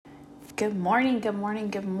Good morning, good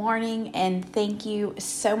morning, good morning, and thank you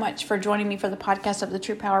so much for joining me for the podcast of The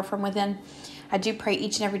True Power from Within. I do pray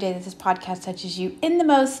each and every day that this podcast touches you in the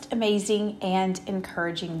most amazing and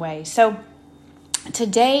encouraging way. So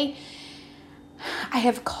today, I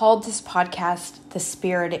have called this podcast The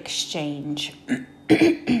Spirit Exchange.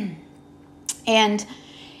 And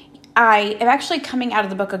I am actually coming out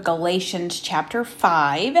of the book of Galatians chapter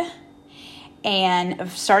 5. And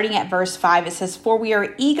starting at verse 5, it says, "For we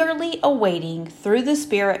are eagerly awaiting through the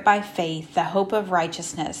Spirit by faith the hope of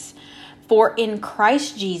righteousness. For in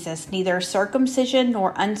Christ Jesus neither circumcision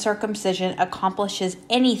nor uncircumcision accomplishes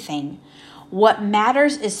anything. What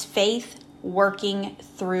matters is faith working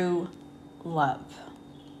through love."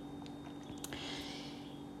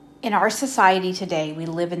 In our society today, we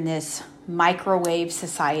live in this microwave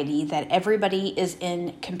society that everybody is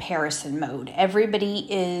in comparison mode. Everybody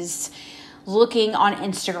is looking on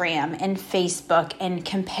Instagram and Facebook and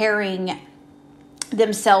comparing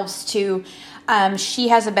themselves to, she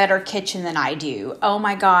has a better kitchen than I do. Oh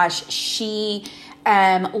my gosh, she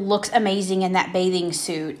looks amazing in that bathing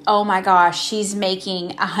suit. Oh my gosh, she's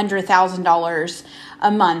making $100,000 a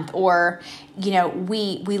month. Or,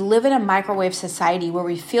 we live in a microwave society where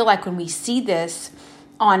we feel like when we see this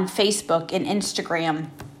on Facebook and Instagram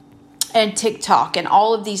and TikTok and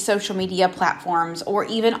all of these social media platforms, or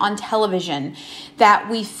even on television, that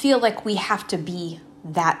we feel like we have to be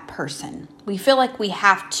that person. We feel like we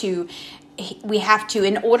have to,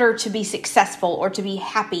 in order to be successful or to be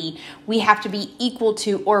happy, we have to be equal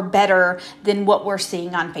to or better than what we're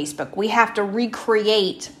seeing on Facebook. We have to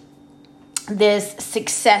recreate this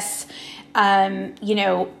success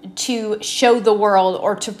to show the world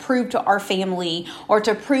or to prove to our family or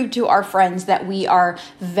to prove to our friends that we are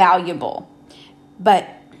valuable. But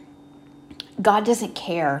God doesn't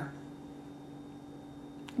care.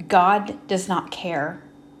 God does not care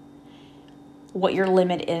what your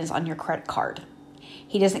limit is on your credit card.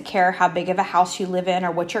 He doesn't care how big of a house you live in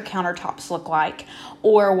or what your countertops look like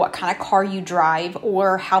or what kind of car you drive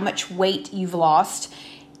or how much weight you've lost.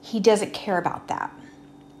 He doesn't care about that.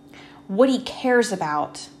 What he cares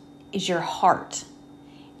about is your heart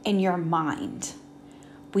and your mind.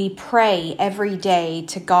 We pray every day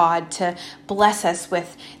to God to bless us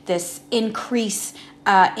with this increased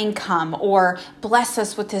income, or bless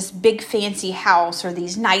us with this big fancy house or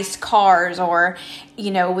these nice cars, or,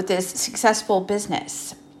 with this successful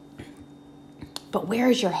business. But where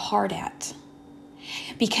is your heart at?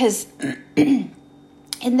 Because in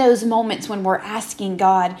those moments when we're asking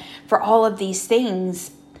God for all of these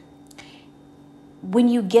things, when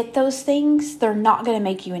you get those things, they're not going to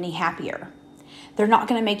make you any happier. They're not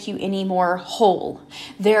going to make you any more whole.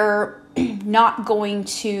 They're not going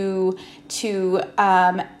to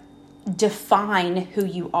define who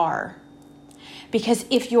you are. Because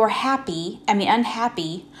if you're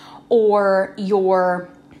unhappy, or you're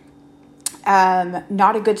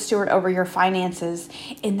not a good steward over your finances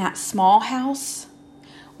in that small house,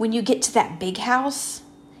 when you get to that big house,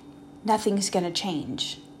 nothing's going to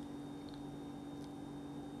change.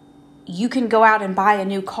 You can go out and buy a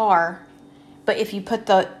new car, but if you put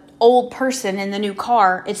the old person in the new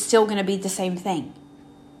car, it's still going to be the same thing.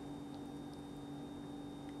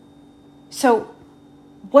 So,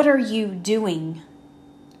 what are you doing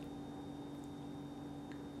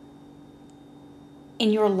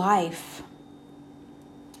in your life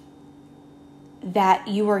that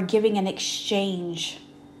you are giving an exchange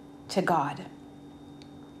to God?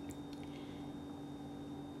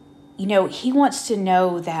 He wants to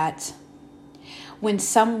know that when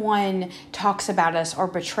someone talks about us or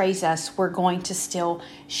betrays us, we're going to still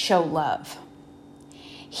show love.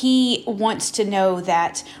 He wants to know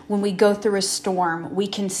that when we go through a storm, we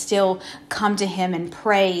can still come to him and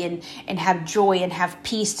pray and have joy and have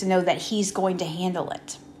peace to know that he's going to handle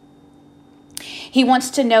it. He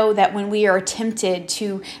wants to know that when we are tempted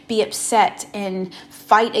to be upset and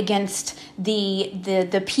fight against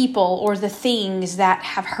the people or the things that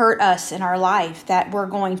have hurt us in our life, that we're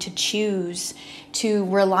going to choose to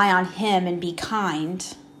rely on him and be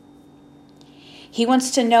kind. He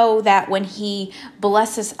wants to know that when he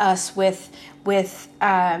blesses us with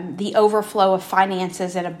the overflow of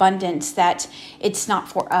finances and abundance, that it's not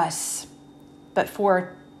for us, but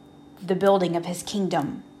for the building of his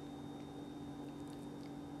kingdom.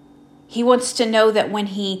 He wants to know that when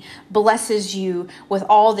he blesses you with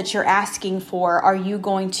all that you're asking for, are you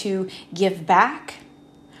going to give back?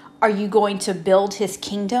 Are you going to build his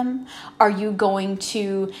kingdom? Are you going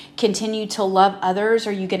to continue to love others?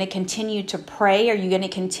 Are you going to continue to pray? Are you going to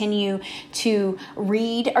continue to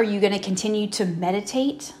read? Are you going to continue to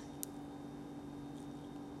meditate?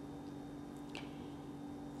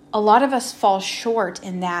 a lot of us fall short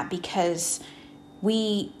in that because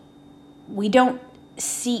we don't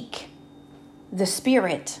seek the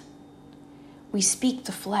Spirit. We seek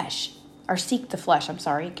the flesh. I'm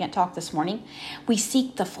sorry, can't talk this morning. We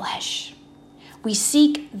seek the flesh. We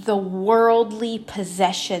seek the worldly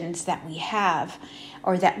possessions that we have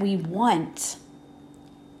or that we want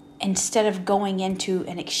instead of going into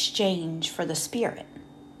an exchange for the Spirit.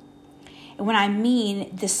 And when I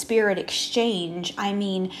mean the Spirit exchange, I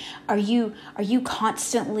mean, are you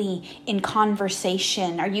constantly in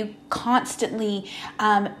conversation? Are you constantly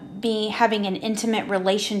having an intimate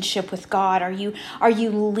relationship with God? Are you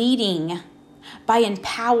leading by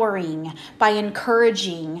empowering, by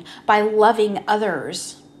encouraging, by loving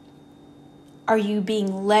others? Are you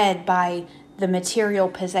being led by the material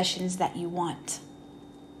possessions that you want?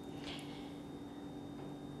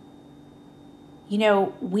 You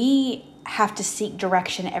know, we have to seek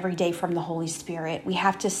direction every day from the Holy Spirit. We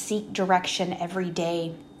have to seek direction every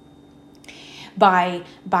day by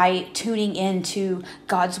tuning into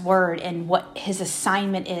God's word and what his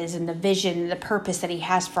assignment is and the vision and the purpose that he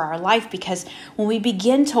has for our life. Because when we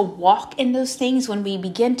begin to walk in those things, when we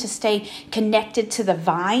begin to stay connected to the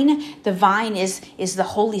vine is the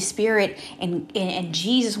Holy Spirit and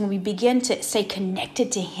Jesus. When we begin to stay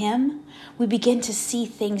connected to him, we begin to see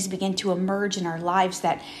things begin to emerge in our lives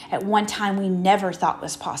that at one time we never thought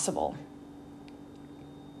was possible.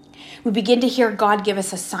 We begin to hear God give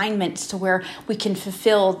us assignments to where we can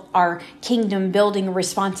fulfill our kingdom building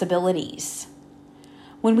responsibilities.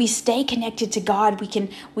 When we stay connected to God, we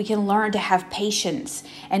can learn to have patience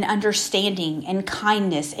and understanding and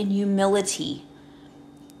kindness and humility.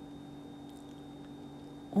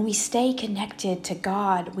 When we stay connected to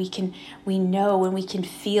God, we know and we can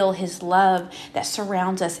feel his love that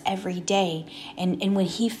surrounds us every day. And when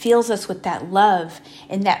he fills us with that love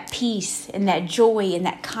and that peace and that joy and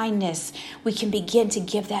that kindness, we can begin to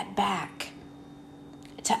give that back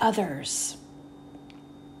to others.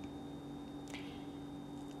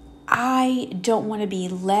 I don't want to be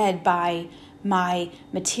led by my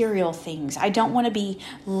material things. I don't want to be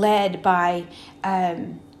led by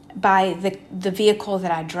the vehicle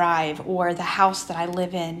that I drive or the house that I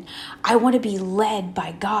live in. I want to be led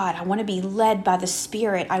by God. I want to be led by the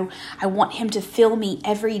Spirit. I want him to fill me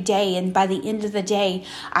every day. And by the end of the day,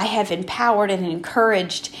 I have empowered and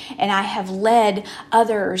encouraged, and I have led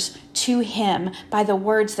others to him by the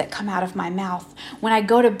words that come out of my mouth. When I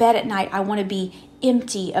go to bed at night, I want to be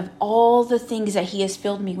empty of all the things that he has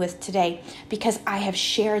filled me with today, because I have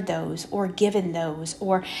shared those or given those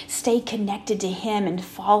or stayed connected to him and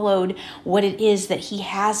followed what it is that he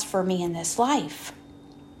has for me in this life.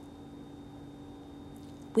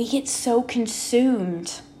 We get so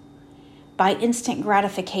consumed by instant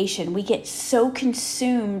gratification. We get so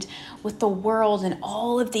consumed with the world and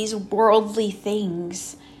all of these worldly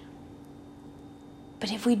things.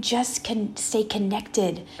 But if we just can stay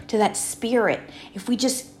connected to that Spirit, if we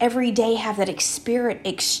just every day have that Spirit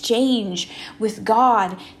exchange with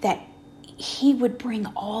God, that he would bring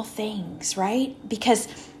all things, right? Because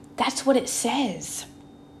that's what it says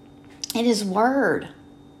in his word,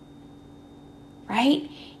 right?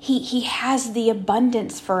 He has the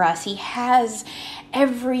abundance for us. He has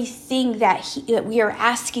everything that we are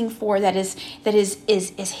asking for that is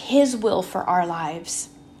his will for our lives.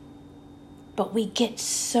 But we get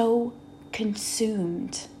so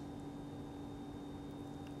consumed.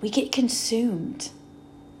 We get consumed.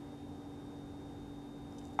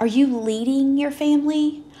 Are you leading your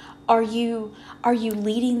family? Are you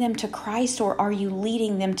leading them to Christ, or are you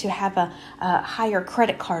leading them to have a higher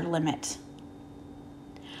credit card limit?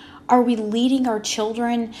 Are we leading our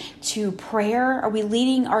children to prayer? Are we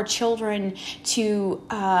leading our children to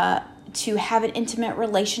have an intimate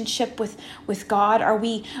relationship with God? Are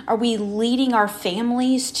we leading our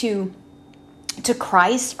families to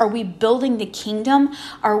Christ? Are we building the kingdom?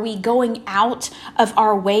 Are we going out of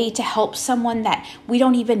our way to help someone that we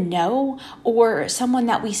don't even know, or someone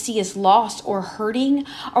that we see as lost or hurting?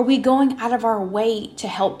 Are we going out of our way to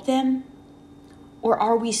help them? Or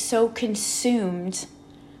are we so consumed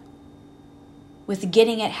with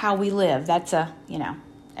getting it how we live? That's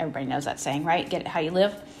everybody knows that saying, right? Get it how you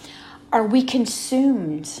live. Are we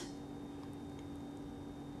consumed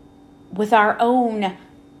with our own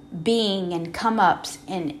being and come-ups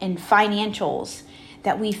and financials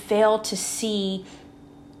that we fail to see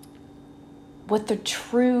what the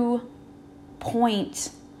true point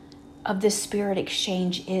of the Spirit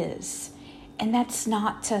exchange is? And that's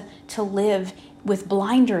not to live with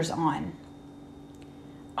blinders on.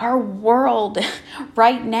 Our world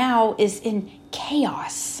right now is in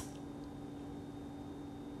chaos.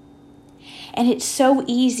 And it's so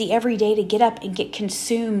easy every day to get up and get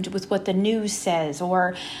consumed with what the news says,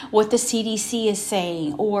 or what the CDC is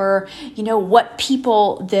saying, or, what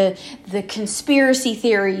people, the conspiracy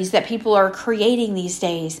theories that people are creating these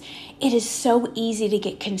days. It is so easy to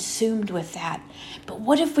get consumed with that. But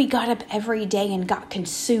what if we got up every day and got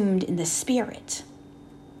consumed in the Spirit?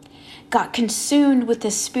 Got consumed with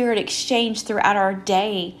the Spirit exchange throughout our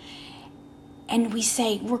day. And we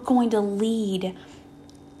say, we're going to lead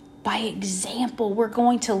by example. We're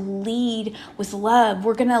going to lead with love.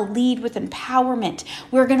 We're going to lead with empowerment.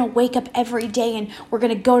 We're going to wake up every day and we're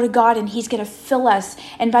going to go to God and He's going to fill us.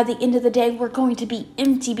 And by the end of the day, we're going to be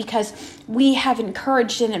empty because we have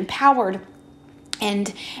encouraged and empowered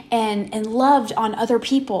and loved on other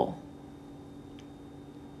people.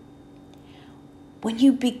 When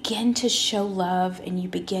you begin to show love and you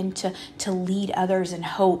begin to lead others in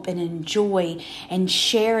hope and in joy and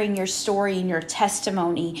sharing your story and your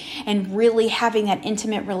testimony and really having that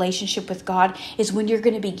intimate relationship with God, is when you're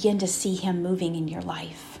going to begin to see Him moving in your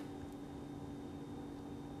life.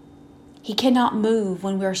 He cannot move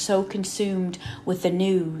when we're so consumed with the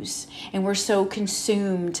news and we're so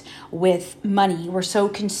consumed with money. We're so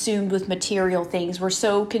consumed with material things. We're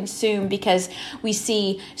so consumed because we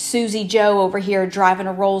see Susie Joe over here driving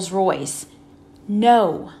a Rolls Royce.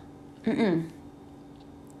 No. We've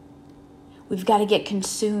got to get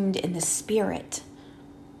consumed in the Spirit,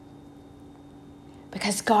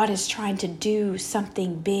 because God is trying to do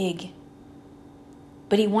something big.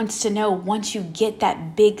 But He wants to know, once you get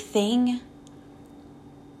that big thing,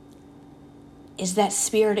 is that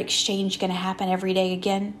Spirit exchange going to happen every day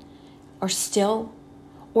again? Or still?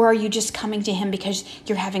 Or are you just coming to Him because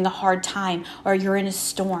you're having a hard time or you're in a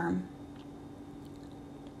storm?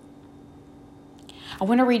 I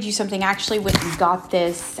want to read you something. I actually went and got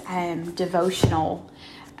this devotional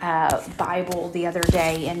Bible the other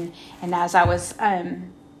day. And as I was...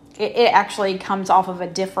 It actually comes off of a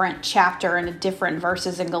different chapter and a different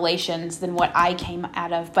verses in Galatians than what I came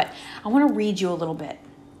out of. But I want to read you a little bit.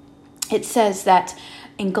 It says that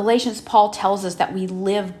in Galatians, Paul tells us that we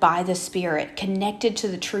live by the Spirit, connected to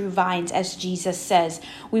the true vines, as Jesus says.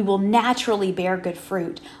 We will naturally bear good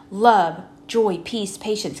fruit: love, joy, peace,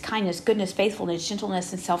 patience, kindness, goodness, faithfulness,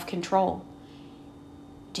 gentleness, and self-control.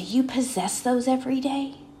 Do you possess those every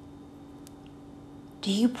day? Do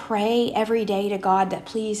you pray every day to God that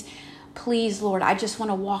please, Lord, I just want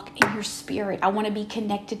to walk in your Spirit. I want to be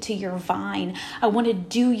connected to your vine. I want to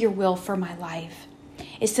do your will for my life.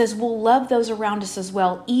 It says we'll love those around us as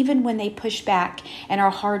well, even when they push back and are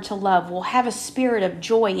hard to love. We'll have a spirit of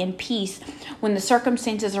joy and peace when the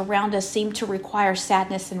circumstances around us seem to require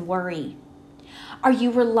sadness and worry. Are you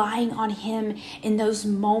relying on Him in those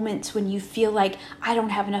moments when you feel like, I don't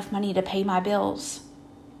have enough money to pay my bills?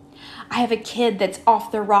 I have a kid that's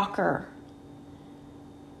off the rocker.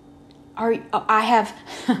 I have,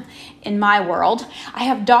 in my world, I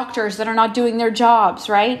have doctors that are not doing their jobs,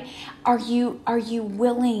 right? Are you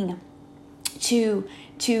willing to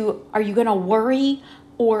are you going to worry,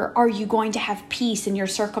 or are you going to have peace in your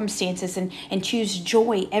circumstances and choose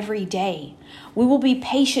joy every day? We will be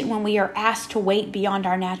patient when we are asked to wait beyond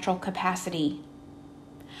our natural capacity.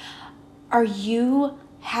 Are you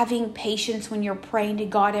having patience when you're praying to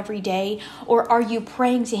God every day? Or are you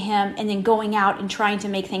praying to Him and then going out and trying to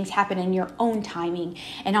make things happen in your own timing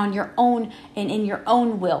and on your own and in your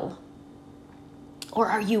own will? Or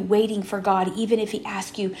are you waiting for God even if He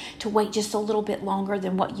asks you to wait just a little bit longer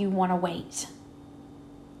than what you want to wait?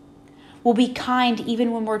 We'll be kind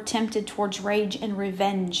even when we're tempted towards rage and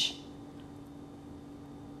revenge.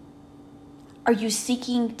 Are you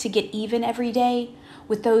seeking to get even every day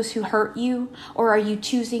with those who hurt you? Or are you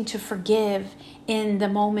choosing to forgive in the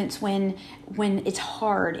moments when it's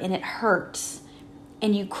hard and it hurts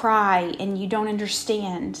and you cry and you don't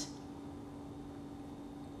understand?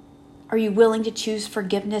 Are you willing to choose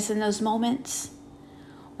forgiveness in those moments?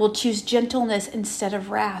 We'll choose gentleness instead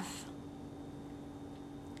of wrath.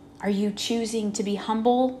 Are you choosing to be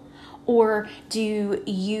humble, or do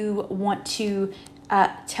you want to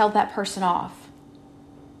tell that person off?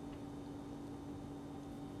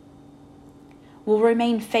 We'll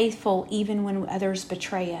remain faithful even when others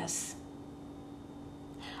betray us.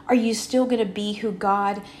 Are you still going to be who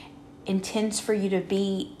God intends for you to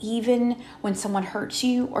be, even when someone hurts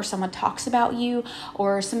you, or someone talks about you,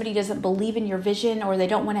 or somebody doesn't believe in your vision, or they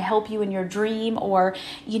don't want to help you in your dream, or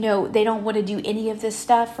they don't want to do any of this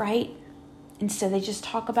stuff, right? Instead they just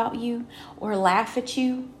talk about you or laugh at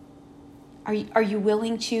you. Are you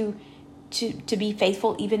willing to be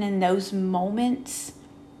faithful even in those moments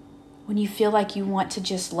when you feel like you want to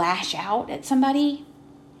just lash out at somebody?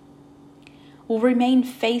 We'll remain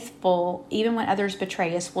faithful even when others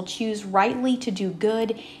betray us. We'll choose rightly to do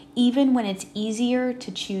good even when it's easier to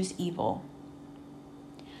choose evil.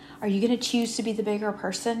 Are you going to choose to be the bigger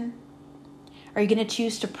person? Are you going to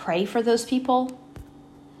choose to pray for those people?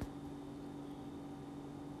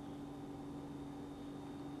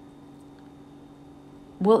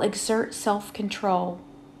 We'll exert self-control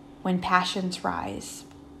when passions rise.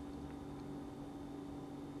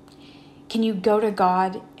 Can you go to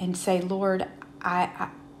God and say, Lord, I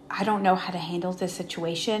don't know how to handle this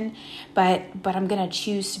situation, but I'm going to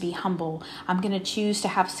choose to be humble. I'm going to choose to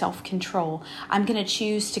have self-control. I'm going to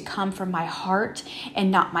choose to come from my heart and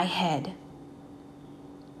not my head.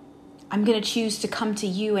 I'm going to choose to come to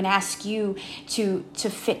you and ask you to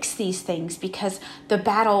fix these things, because the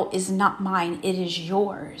battle is not mine, it is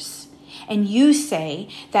yours. And you say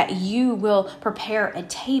that you will prepare a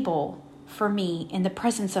table for me in the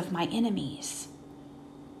presence of my enemies.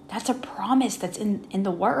 That's a promise that's in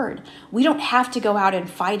the word. We don't have to go out and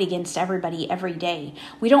fight against everybody every day.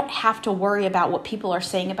 We don't have to worry about what people are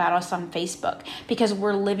saying about us on Facebook, because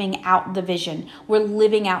we're living out the vision. We're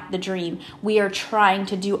living out the dream. We are trying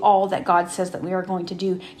to do all that God says that we are going to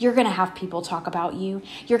do. You're going to have people talk about you.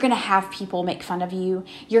 You're going to have people make fun of you.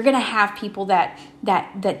 You're going to have people that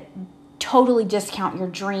totally discount your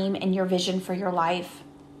dream and your vision for your life.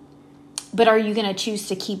 But are you going to choose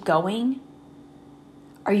to keep going?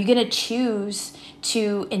 Are you going to choose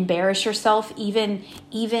to embarrass yourself even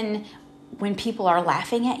when people are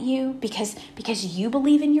laughing at you because you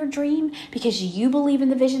believe in your dream, because you believe in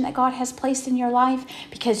the vision that God has placed in your life,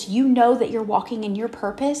 because you know that you're walking in your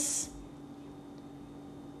purpose?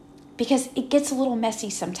 Because it gets a little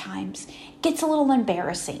messy sometimes. It gets a little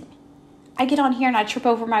embarrassing. I get on here and I trip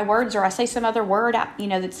over my words, or I say some other word,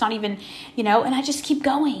 that's not even, and I just keep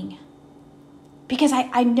going. Because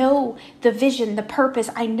I know the vision, the purpose.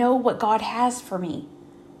 I know what God has for me.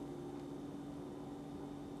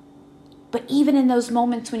 But even in those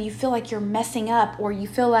moments when you feel like you're messing up, or you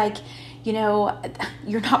feel like,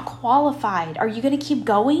 you're not qualified, are you going to keep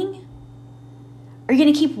going? Are you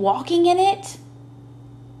going to keep walking in it?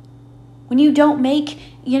 When you don't make,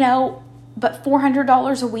 but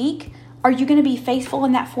 $400 a week, are you going to be faithful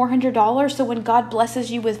in that $400? So when God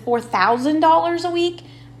blesses you with $4,000 a week,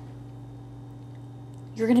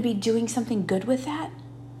 you're going to be doing something good with that?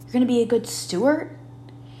 You're going to be a good steward?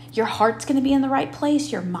 Your heart's going to be in the right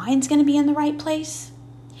place? Your mind's going to be in the right place?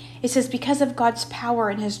 It says, because of God's power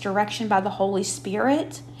and his direction by the Holy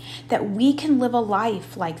Spirit, that we can live a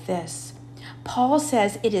life like this. Paul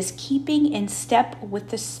says it is keeping in step with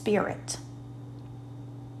the Spirit.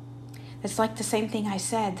 It's like the same thing I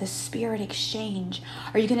said, the spirit exchange.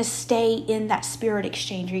 Are you going to stay in that spirit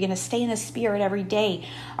exchange? Are you going to stay in the Spirit every day?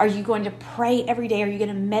 Are you going to pray every day? Are you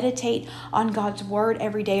going to meditate on God's word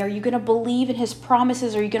every day? Are you going to believe in his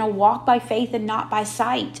promises? Are you going to walk by faith and not by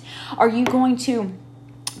sight? Are you going to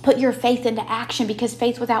put your faith into action, because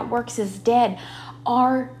faith without works is dead?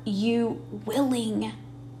 Are you willing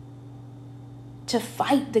to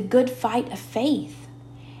fight the good fight of faith?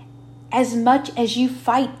 As much as you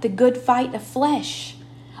fight the good fight of flesh,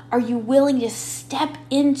 are you willing to step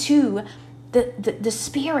into the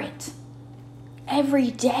Spirit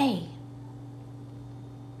every day?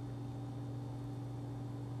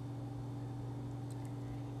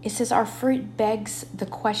 It says our fruit begs the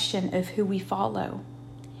question of who we follow.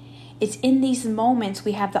 It's in these moments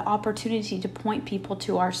we have the opportunity to point people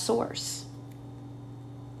to our source.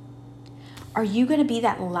 Are you going to be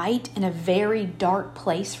that light in a very dark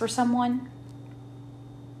place for someone?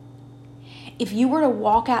 If you were to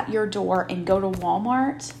walk out your door and go to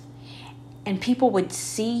Walmart, and people would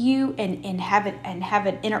see you and have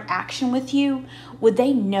an interaction with you, would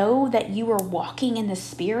they know that you are walking in the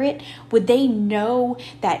Spirit? Would they know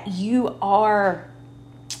that you are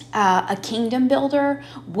a kingdom builder?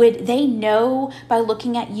 Would they know by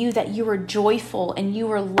looking at you that you are joyful and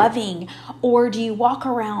you are loving? Or do you walk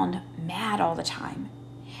around mad all the time?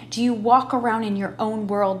 Do you walk around in your own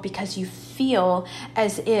world because you feel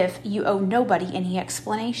as if you owe nobody any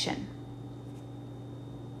explanation?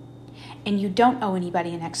 And you don't owe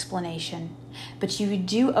anybody an explanation, but you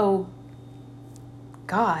do owe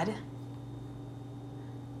God.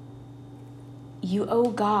 You owe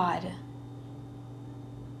God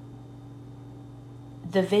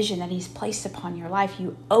the vision that he's placed upon your life.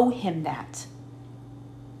 You owe him that,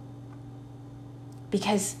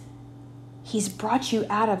 because he's brought you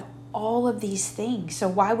out of all of these things. So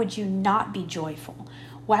why would you not be joyful?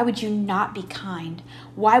 Why would you not be kind?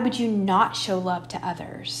 Why would you not show love to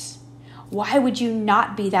others? Why would you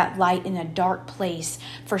not be that light in a dark place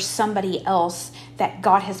for somebody else that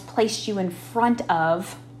God has placed you in front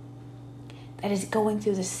of? that is going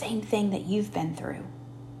through the same thing that you've been through.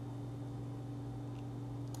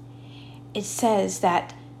 It says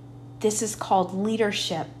that this is called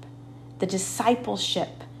leadership, the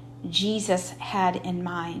discipleship Jesus had in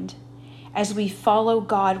mind. As we follow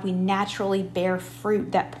God, we naturally bear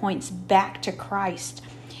fruit that points back to Christ.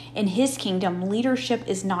 In His kingdom, leadership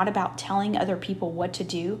is not about telling other people what to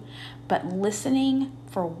do, but listening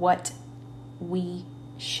for what we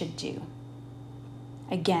should do.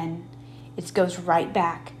 Again, it goes right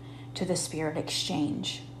back to the Spirit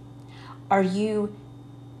exchange.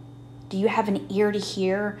 Do you have an ear to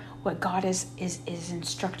hear what God is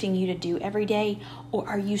instructing you to do every day? Or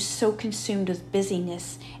are you so consumed with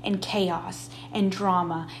busyness and chaos and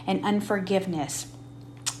drama and unforgiveness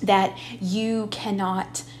that you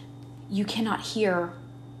cannot hear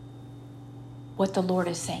what the Lord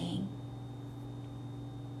is saying?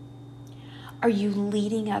 Are you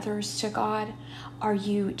leading others to God? Are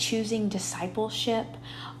you choosing discipleship?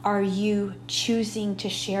 Are you choosing to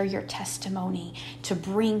share your testimony, to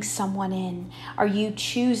bring someone in? Are you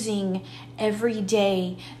choosing every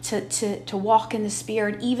day to walk in the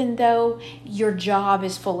Spirit, even though your job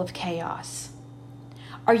is full of chaos?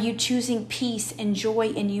 Are you choosing peace and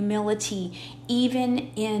joy and humility, even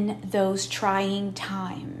in those trying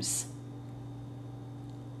times?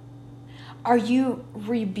 Are you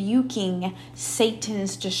rebuking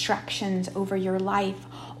Satan's distractions over your life,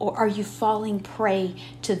 or are you falling prey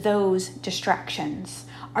to those distractions?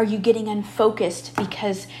 Are you getting unfocused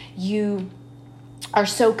because you are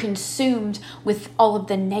so consumed with all of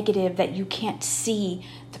the negative that you can't see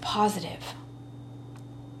the positive?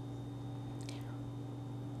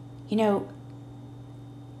 You know,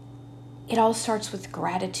 it all starts with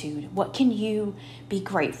gratitude. What can you be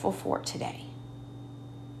grateful for today?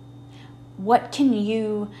 What can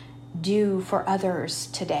you do for others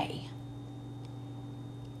today?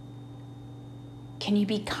 Can you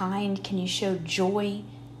be kind? Can you show joy?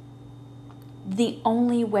 The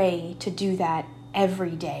only way to do that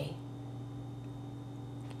every day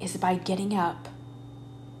is by getting up,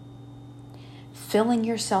 filling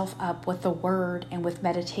yourself up with the Word and with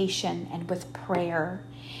meditation and with prayer.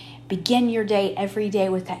 Begin your day every day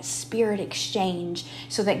with that Spirit exchange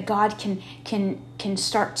so that God can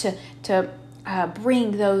start to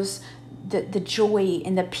bring the joy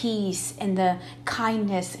and the peace and the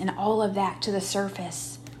kindness and all of that to the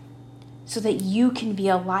surface so that you can be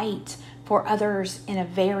a light for others in a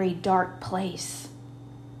very dark place.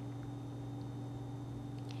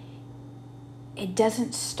 It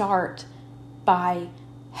doesn't start by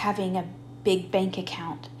having a big bank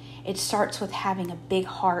account. It starts with having a big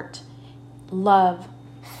heart, love,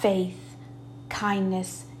 faith,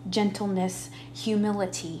 kindness, gentleness,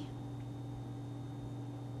 humility.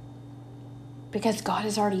 Because God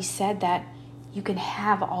has already said that you can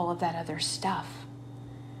have all of that other stuff.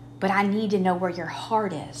 But I need to know where your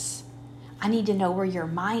heart is. I need to know where your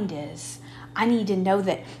mind is. I need to know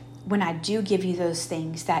that when I do give you those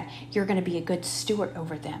things, that you're going to be a good steward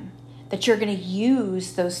over them. That you're going to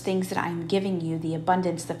use those things that I'm giving you, the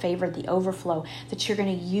abundance, the favor, the overflow, that you're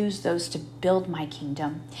going to use those to build my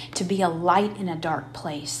kingdom, to be a light in a dark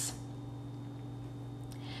place.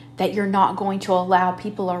 That you're not going to allow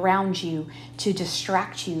people around you to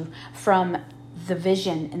distract you from the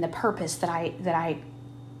vision and the purpose that I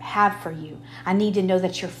have for you. I need to know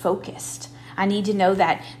that you're focused. I need to know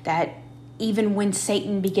that even when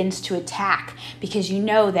Satan begins to attack, because you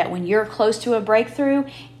know that when you're close to a breakthrough,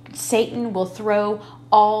 Satan will throw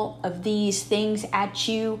all of these things at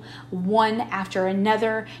you one after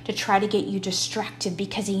another to try to get you distracted,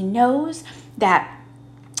 because he knows that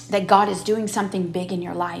God is doing something big in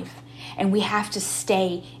your life. And we have to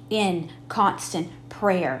stay in constant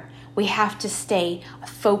prayer. We have to stay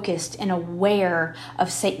focused and aware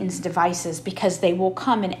of Satan's devices, because they will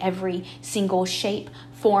come in every single shape,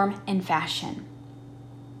 form, and fashion.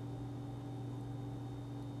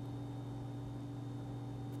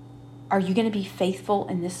 Are you going to be faithful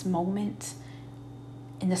in this moment,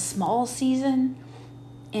 in the small season,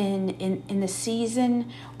 in the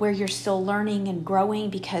season where you're still learning and growing?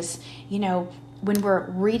 Because, you know, when we're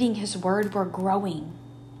reading His Word, we're growing.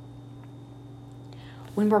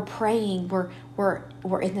 When we're praying,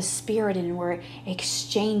 we're in the Spirit and we're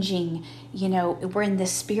exchanging, you know, we're in the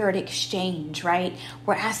Spirit exchange, right?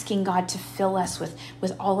 We're asking God to fill us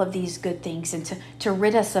with all of these good things and to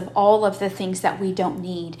rid us of all of the things that we don't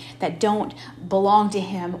need, that don't belong to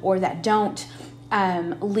Him, or that don't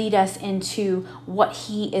lead us into what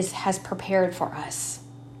He has prepared for us.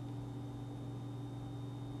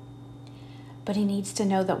 But he needs to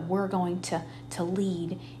know that we're going to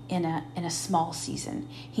lead in a small season.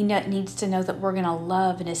 He needs to know that we're going to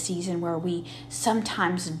love in a season where we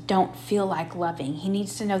sometimes don't feel like loving. He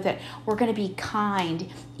needs to know that we're going to be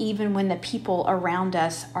kind even when the people around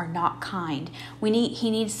us are not kind.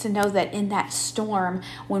 He needs to know that in that storm,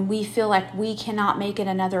 when we feel like we cannot make it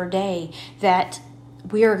another day, that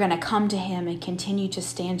we are going to come to him and continue to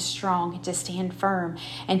stand strong and to stand firm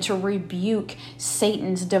and to rebuke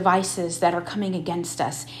Satan's devices that are coming against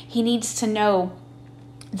us. He needs to know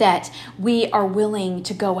that we are willing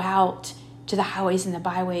to go out to the highways and the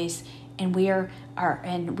byways, and we are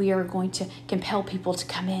going to compel people to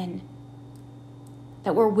come in.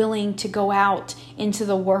 That we're willing to go out into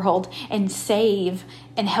the world and save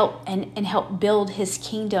and help build his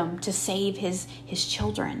kingdom, to save his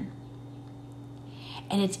children.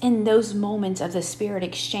 And it's in those moments of the Spirit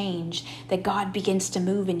exchange that God begins to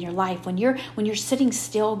move in your life. When you're sitting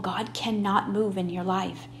still, God cannot move in your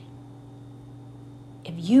life.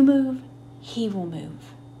 If you move, he will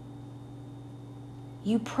move.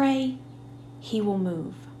 You pray, he will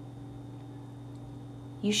move.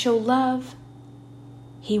 You show love,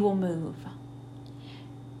 he will move.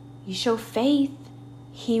 You show faith,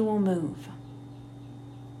 he will move.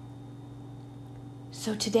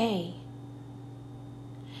 So today,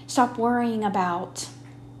 stop worrying about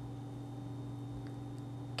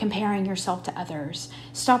comparing yourself to others.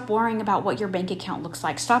 Stop worrying about what your bank account looks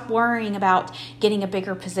like. Stop worrying about getting a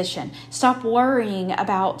bigger position. Stop worrying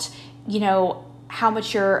about, how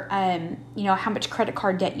much how much credit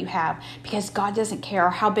card debt you have, because God doesn't care, or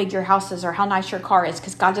how big your house is, or how nice your car is,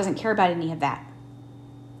 because God doesn't care about any of that.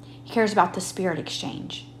 He cares about the Spirit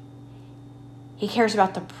exchange. He cares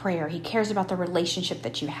about the prayer. He cares about the relationship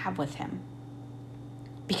that you have with him.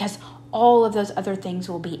 Because all of those other things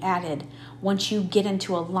will be added once you get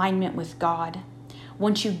into alignment with God.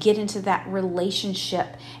 Once you get into that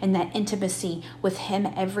relationship and that intimacy with him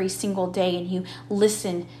every single day, and you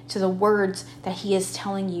listen to the words that he is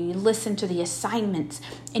telling you, you listen to the assignments,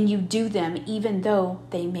 and you do them even though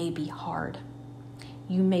they may be hard.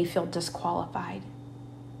 You may feel disqualified,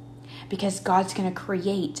 because God's going to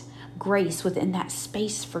create grace within that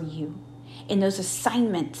space for you in those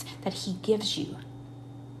assignments that he gives you.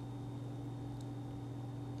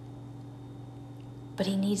 But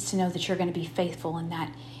he needs to know that you're going to be faithful in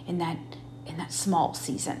that small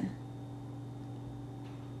season.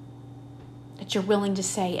 That you're willing to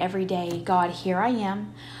say every day, God, here I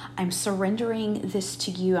am. I'm surrendering this to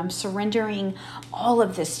you. I'm surrendering all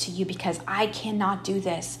of this to you, because I cannot do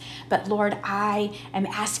this. But Lord, I am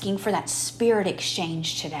asking for that Spirit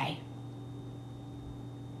exchange today.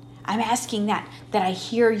 I'm asking that I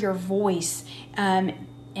hear your voice,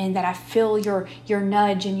 and that I feel your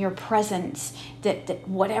nudge and your presence, that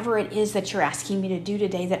whatever it is that you're asking me to do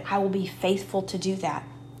today, that I will be faithful to do that.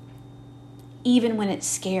 Even when it's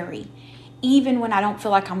scary, even when I don't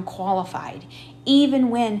feel like I'm qualified, even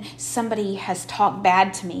when somebody has talked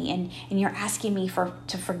bad to me and you're asking me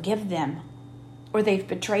to forgive them, or they've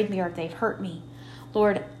betrayed me, or they've hurt me.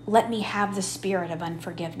 Lord, let me have the spirit of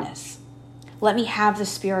unforgiveness. Let me have the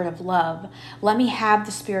spirit of love. Let me have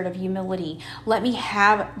the spirit of humility. Let me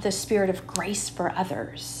have the spirit of grace for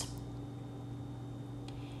others.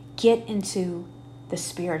 Get into the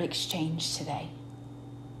Spirit exchange today.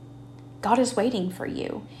 God is waiting for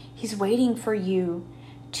you. He's waiting for you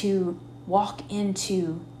to walk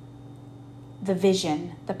into the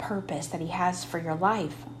vision, the purpose that he has for your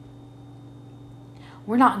life.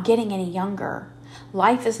 We're not getting any younger.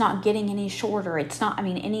 Life is not getting any shorter.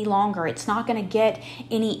 Any longer. It's not going to get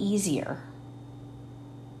any easier.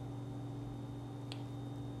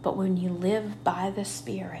 But when you live by the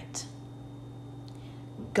Spirit,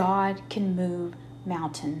 God can move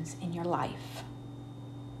mountains in your life.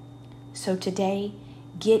 So today,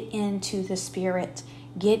 get into the Spirit.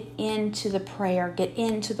 Get into the prayer. Get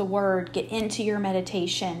into the Word. Get into your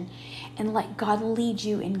meditation. And let God lead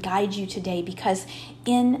you and guide you today, because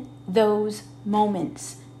in those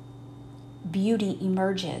moments, beauty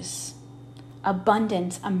emerges,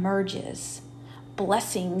 abundance emerges,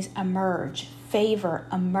 blessings emerge, favor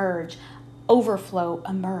emerge, overflow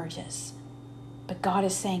emerges. But God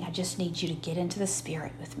is saying, I just need you to get into the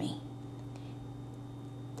Spirit with me.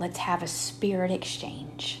 Let's have a Spirit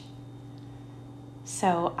exchange.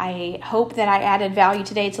 So I hope that I added value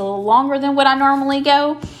today. It's a little longer than what I normally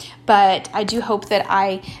go, but I do hope that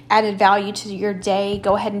I added value to your day.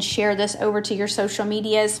 Go ahead and share this over to your social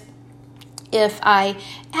medias. If I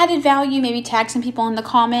added value, maybe tag some people in the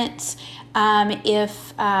comments.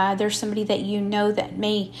 If there's somebody that you know that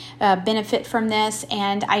may benefit from this.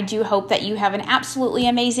 And I do hope that you have an absolutely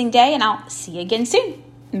amazing day, and I'll see you again soon.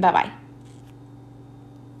 Bye-bye.